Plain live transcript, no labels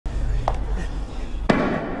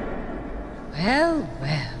Well,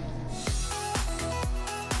 well.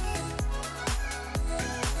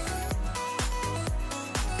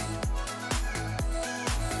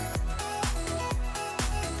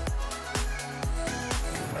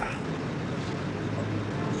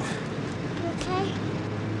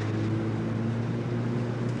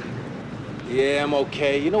 Yeah, I'm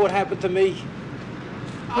okay. You know what happened to me?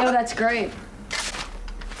 Yo, that's great.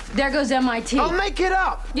 There goes MIT. I'll make it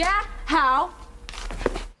up! Yeah? How?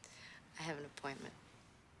 I have an appointment.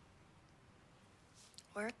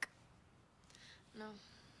 Work? No.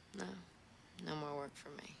 No more work for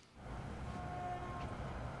me.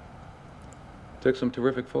 Took some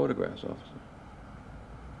terrific photographs, officer.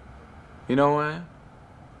 You know who I am?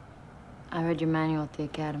 I read your manual at the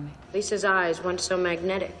academy. Lisa's eyes, once so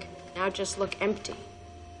magnetic, now just look empty.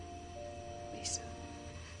 Lisa,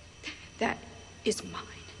 that is mine.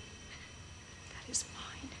 That is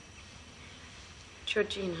mine.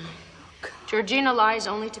 Georgina. Oh, Georgina lies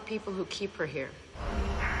only to people who keep her here.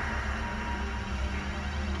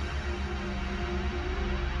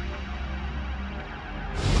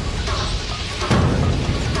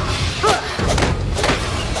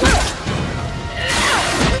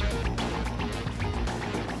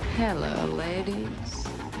 Hello, ladies.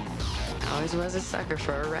 Always was a sucker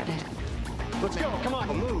for a redhead. Let's go, come on,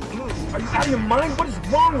 move. Are you out of your mind? What is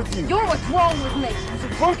wrong with you? You're what's wrong with me. It's a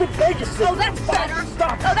drunken Vegas. Oh, that's better.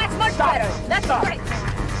 Stop. Oh, that's much better. That's great.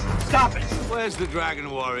 Stop it. Where's the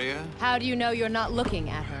Dragon Warrior? How do you know you're not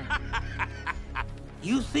looking at her?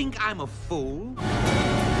 You think I'm a fool?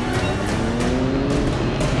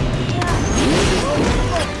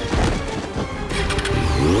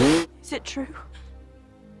 Is it true?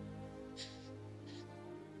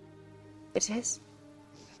 It is.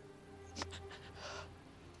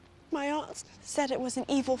 My aunt said it was an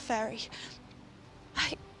evil fairy.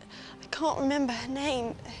 I can't remember her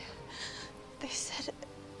name. They said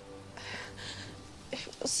it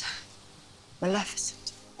was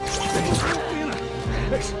Maleficent.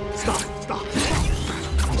 Stop.